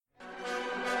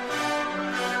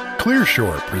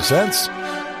Clearshore presents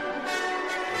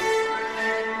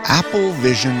Apple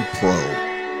Vision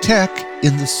Pro, Tech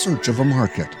in the Search of a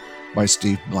Market by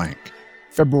Steve Blank.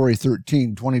 February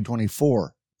 13,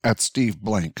 2024 at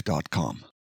steveblank.com.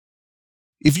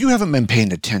 If you haven't been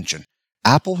paying attention,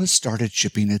 Apple has started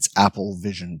shipping its Apple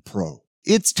Vision Pro,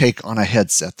 its take on a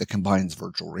headset that combines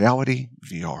virtual reality,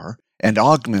 VR, and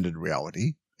augmented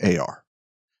reality, AR.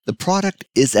 The product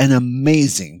is an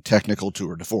amazing technical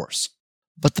tour de force,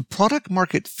 but the product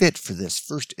market fit for this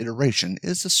first iteration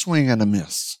is a swing and a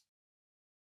miss.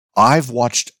 I've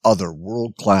watched other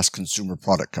world-class consumer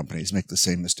product companies make the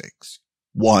same mistakes.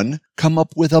 1. Come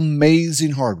up with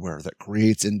amazing hardware that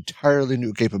creates entirely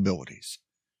new capabilities.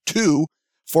 2.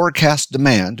 Forecast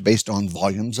demand based on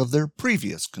volumes of their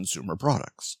previous consumer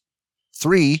products.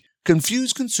 3.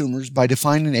 Confuse consumers by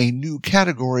defining a new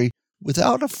category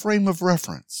without a frame of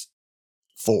reference.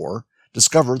 4.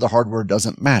 Discover the hardware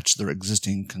doesn't match their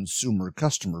existing consumer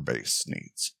customer base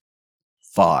needs.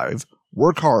 5.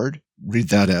 Work hard, read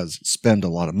that as spend a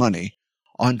lot of money,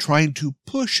 on trying to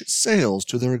push sales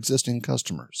to their existing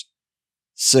customers.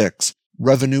 6.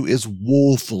 Revenue is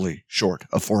woefully short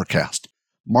of forecast.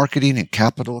 Marketing and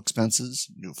capital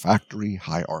expenses, new factory,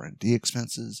 high R&D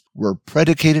expenses, were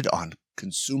predicated on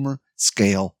consumer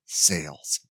scale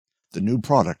sales. The new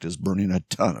product is burning a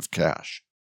ton of cash.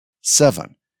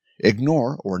 7.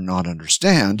 Ignore or not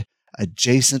understand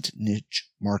adjacent niche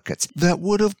markets that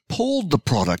would have pulled the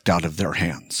product out of their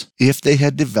hands if they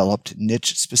had developed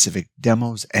niche-specific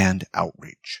demos and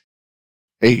outreach.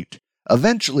 8.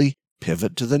 Eventually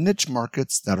pivot to the niche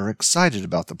markets that are excited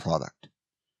about the product.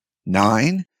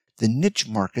 9. The niche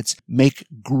markets make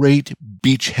great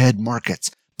beachhead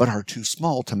markets, but are too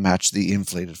small to match the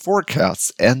inflated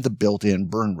forecasts and the built-in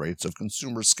burn rates of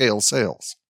consumer scale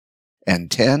sales. And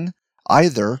 10,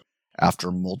 either,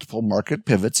 after multiple market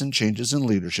pivots and changes in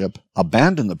leadership,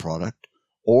 abandon the product,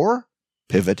 or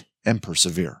pivot and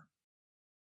persevere.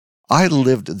 I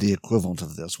lived the equivalent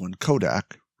of this when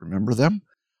Kodak, remember them,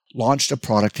 launched a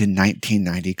product in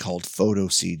 1990 called Photo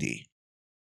CD.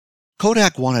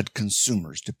 Kodak wanted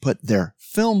consumers to put their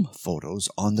film photos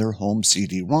on their home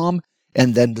CD-ROM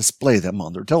and then display them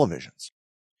on their televisions.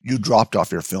 You dropped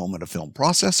off your film at a film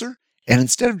processor, and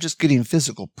instead of just getting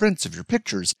physical prints of your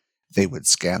pictures, they would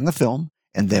scan the film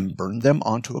and then burn them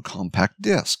onto a compact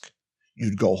disc.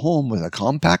 You'd go home with a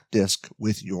compact disc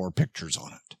with your pictures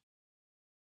on it.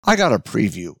 I got a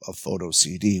preview of Photo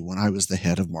CD when I was the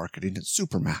head of marketing at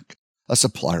Supermac, a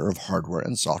supplier of hardware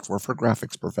and software for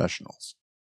graphics professionals.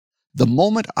 The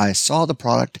moment I saw the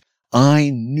product, I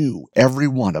knew every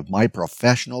one of my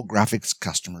professional graphics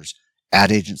customers, ad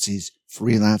agencies,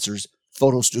 freelancers,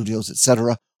 photo studios,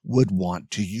 etc., would want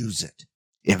to use it.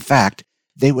 In fact,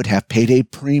 they would have paid a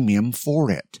premium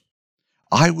for it.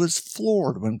 I was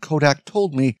floored when Kodak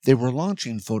told me they were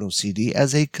launching Photo CD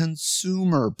as a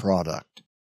consumer product.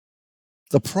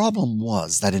 The problem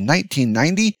was that in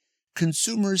 1990,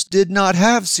 consumers did not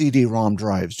have CD-ROM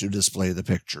drives to display the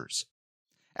pictures.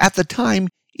 At the time,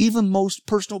 even most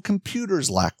personal computers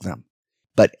lacked them.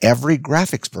 But every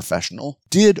graphics professional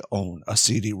did own a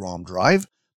CD-ROM drive,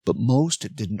 but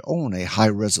most didn't own a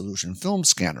high-resolution film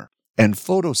scanner, and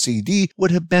Photo CD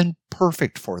would have been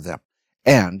perfect for them,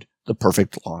 and the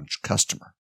perfect launch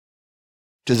customer.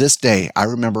 To this day, I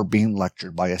remember being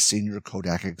lectured by a senior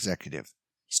Kodak executive.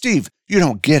 "Steve, you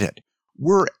don't get it.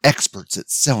 We're experts at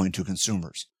selling to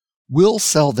consumers. We'll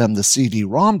sell them the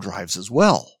CD-ROM drives as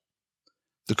well."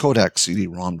 The Kodak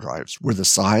CD-ROM drives were the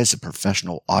size of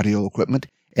professional audio equipment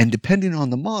and, depending on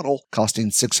the model,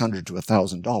 costing $600 to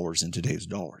 $1,000 in today's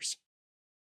dollars.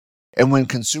 And when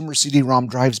consumer CD-ROM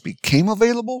drives became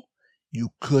available,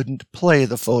 you couldn't play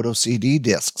the Photo CD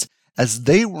discs, as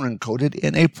they were encoded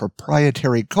in a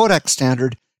proprietary Kodak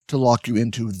standard to lock you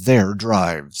into their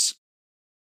drives.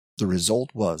 The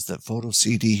result was that Photo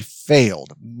CD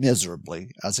failed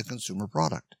miserably as a consumer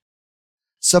product.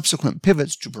 Subsequent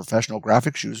pivots to professional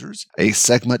graphics users, a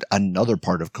segment another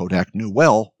part of Kodak knew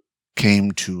well,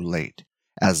 came too late,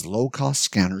 as low-cost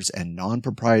scanners and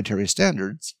non-proprietary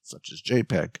standards, such as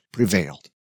JPEG, prevailed.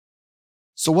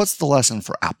 So what's the lesson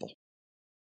for Apple?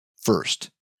 First,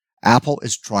 Apple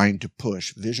is trying to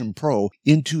push Vision Pro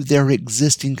into their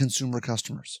existing consumer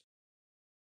customers.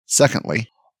 Secondly,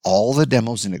 all the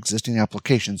demos in existing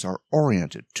applications are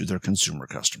oriented to their consumer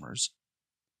customers.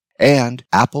 And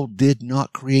Apple did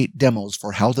not create demos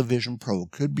for how the Vision Pro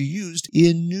could be used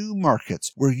in new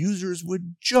markets where users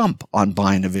would jump on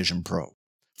buying a Vision Pro.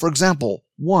 For example,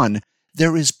 1,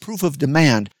 there is proof of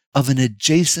demand of an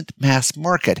adjacent mass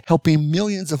market helping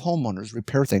millions of homeowners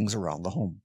repair things around the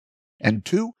home. And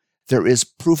 2, There is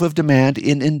proof of demand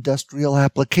in industrial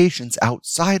applications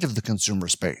outside of the consumer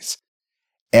space.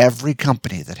 Every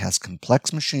company that has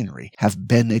complex machinery have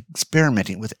been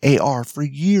experimenting with AR for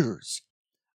years.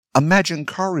 Imagine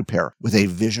car repair with a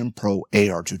Vision Pro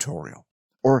AR tutorial,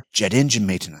 or jet engine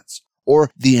maintenance, or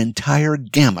the entire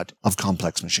gamut of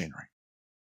complex machinery.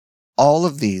 All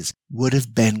of these would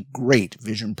have been great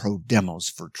Vision Pro demos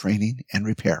for training and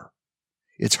repair.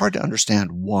 It's hard to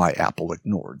understand why Apple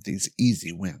ignored these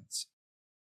easy wins.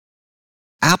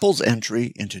 Apple's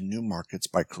entry into new markets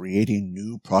by creating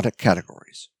new product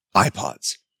categories,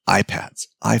 iPods, iPads,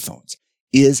 iPhones,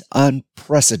 is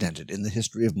unprecedented in the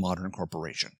history of modern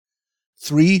corporation.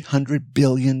 $300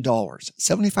 billion,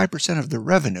 75% of their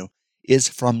revenue, is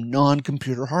from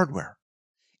non-computer hardware.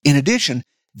 In addition,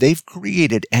 they've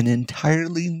created an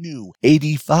entirely new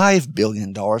 $85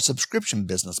 billion subscription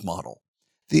business model.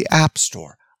 The App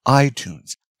Store,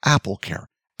 iTunes, AppleCare,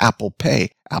 Apple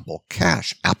Pay, Apple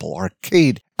Cash, Apple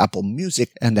Arcade, Apple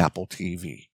Music, and Apple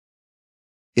TV.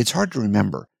 It's hard to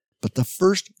remember, but the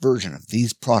first version of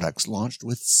these products launched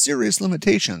with serious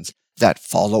limitations that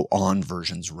follow-on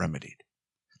versions remedied.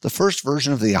 The first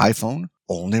version of the iPhone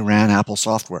only ran Apple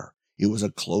software. It was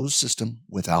a closed system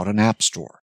without an app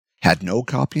store, had no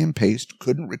copy and paste,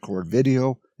 couldn't record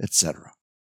video, etc.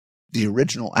 The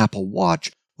original Apple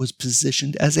Watch was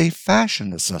positioned as a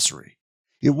fashion accessory.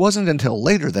 It wasn't until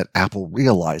later that Apple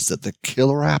realized that the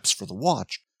killer apps for the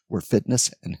watch were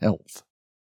fitness and health.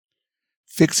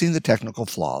 Fixing the technical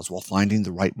flaws while finding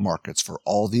the right markets for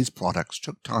all these products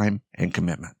took time and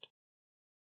commitment.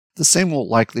 The same will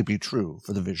likely be true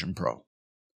for the Vision Pro.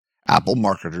 Apple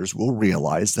marketers will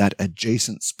realize that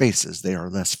adjacent spaces they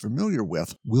are less familiar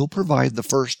with will provide the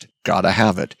first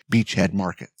gotta-have-it beachhead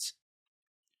markets.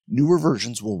 Newer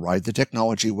versions will ride the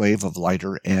technology wave of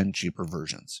lighter and cheaper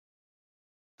versions.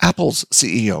 Apple's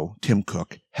CEO, Tim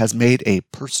Cook, has made a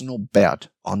personal bet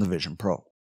on the Vision Pro.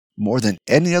 More than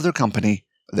any other company,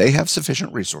 they have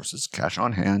sufficient resources, cash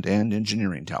on hand, and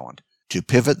engineering talent to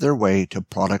pivot their way to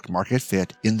product market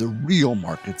fit in the real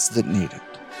markets that need it.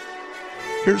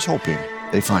 Here's hoping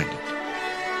they find it.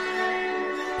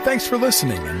 Thanks for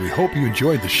listening, and we hope you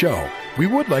enjoyed the show. We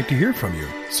would like to hear from you,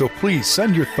 so please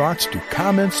send your thoughts to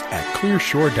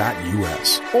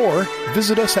comments@clearshore.us or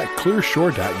visit us at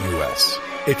clearshore.us.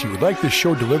 If you would like this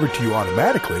show delivered to you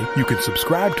automatically, you can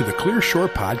subscribe to the Clear Shore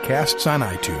podcasts on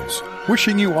iTunes.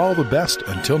 Wishing you all the best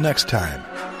until next time.